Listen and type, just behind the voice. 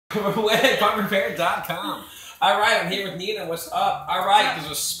Pumprepair.com. All right, I'm here with Nina. What's up? All right, there's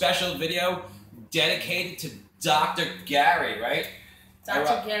a special video dedicated to Dr. Gary, right?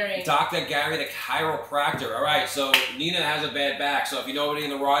 Dr. Gary. Dr. Gary, the chiropractor. All right, so Nina has a bad back. So if you know anybody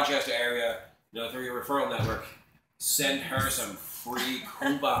in the Rochester area, through your referral network, send her some free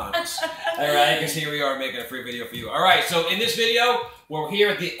coupons. All right, because here we are making a free video for you. All right, so in this video, we're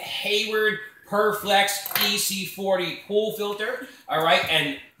here at the Hayward EC40 pool filter. All right,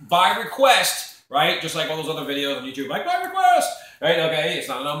 and by request, right, just like all those other videos on YouTube, like by request, right? Okay, it's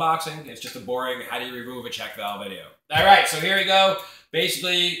not an unboxing. It's just a boring how do you remove a check valve video. All right, so here we go.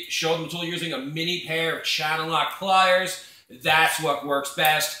 Basically, show them the tool using a mini pair of channel lock pliers. That's what works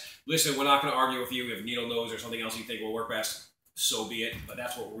best. Listen, we're not going to argue with you if needle nose or something else you think will work best. So be it. But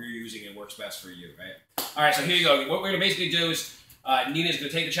that's what we're using and works best for you, right? All right, so here you go. What we're going to basically do is Nina's going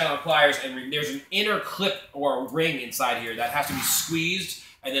to take the channel lock pliers and there's an inner clip or a ring inside here that has to be squeezed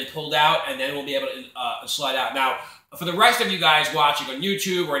and then pulled out, and then we'll be able to slide out. Now, for the rest of you guys watching on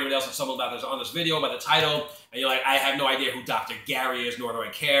YouTube or anyone else that's stumbled about this on this video by the title, and you're like, I have no idea who Dr. Gary is, nor do I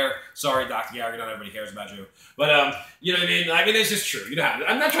care. Sorry, Dr. Gary, not everybody cares about you. But, you know what I mean? I mean, it's just true. You know,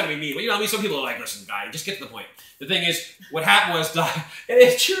 I'm not trying to be mean, but you know, I mean, some people are like, listen, guy, just get to the point. The thing is, what happened was, it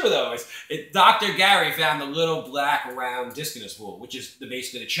is true though, Dr. Gary found the little black round disc in his pool, which is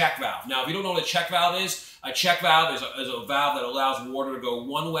basically the check valve. Now, if you don't know what a check valve is a valve that allows water to go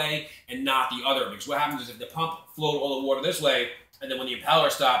one way and not the other. Because what happens is if the pump flowed all the water this way, and then when the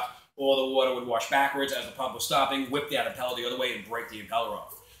impeller stopped, all the water would wash backwards as the pump was stopping, whip the impeller the other way, and break the impeller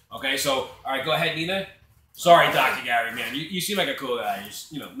off. Okay, so, all right, go ahead, Nina. Sorry, Dr. Gary, man. You seem like a cool guy.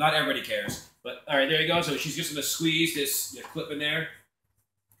 You know, not everybody cares. But, all right, there you go. So she's just going to squeeze this clip in there.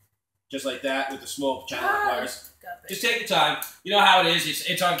 Just like that with the small channel pliers. Just take your time. You know how it is.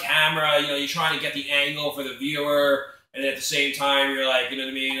 It's on camera. You know, you're trying to get the angle for the viewer. And at the same time, you're like, you know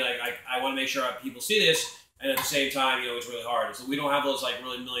what I mean? Like I want to make sure people see this. And at the same time, you know, it's really hard. So we don't have those, like,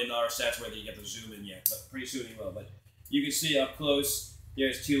 really $1 million sets where you get the zoom in yet. But pretty soon you will. But you can see up close,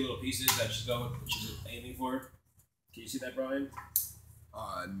 there's two little pieces that she's aiming for. Can you see that, Brian?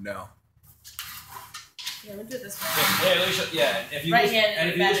 Yeah, No. we'll do it this way. Yeah, if you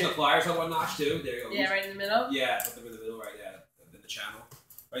loosen the pliers up one notch too, there you go. Yeah, right in the middle? Yeah, put them in the middle, right, yeah, in the channel.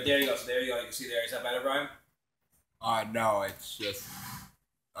 Right, there you go, so there you go, you can see there. Is that better, Brian? No, it's just...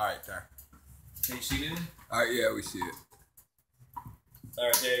 Alright, there. Can you see it? Yeah, we see it.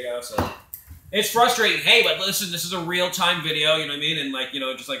 Alright, there you go, so... It's frustrating, hey, but listen, this is a real-time video, you know what I mean? And, like, you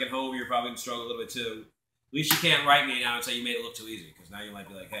know, just like at home, you're probably going to struggle a little bit too. At least you can't write me now and say you made it look too easy, because now you might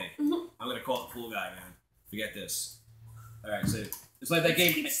be like, hey, I'm going to call the pool guy, man. Forget this. All right, so it's like that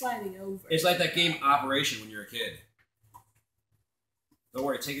game. Keep sliding over. It's like that game Operation when you're a kid. Don't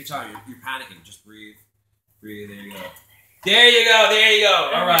worry, take your time. You're panicking. Just breathe, breathe. There you go. There you go. There you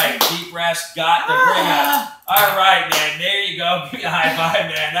go. All right, deep breaths. Got the bring up. All right, man. There you go. Give me a high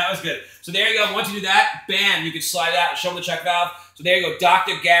five, man. That was good. So there you go. Once you do that, bam, you can slide out and show them the check valve. So there you go.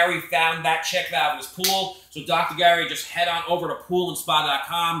 Dr. Gary found that check valve in his pool. So Dr. Gary, just head on over to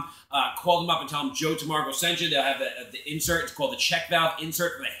poolandspa.com. Call them up and tell them Joe Tamargo sent you. They'll have the insert. It's called the check valve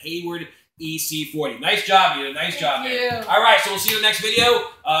insert for the Hayward EC40. Nice job, Nina. Nice job, man. All right, so we'll see you in the next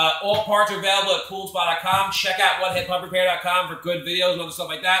video. All parts are available at poolandspa.com. Check out whatheadpumprepair.com for good videos and other stuff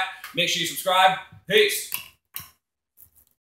like that. Make sure you subscribe. Peace.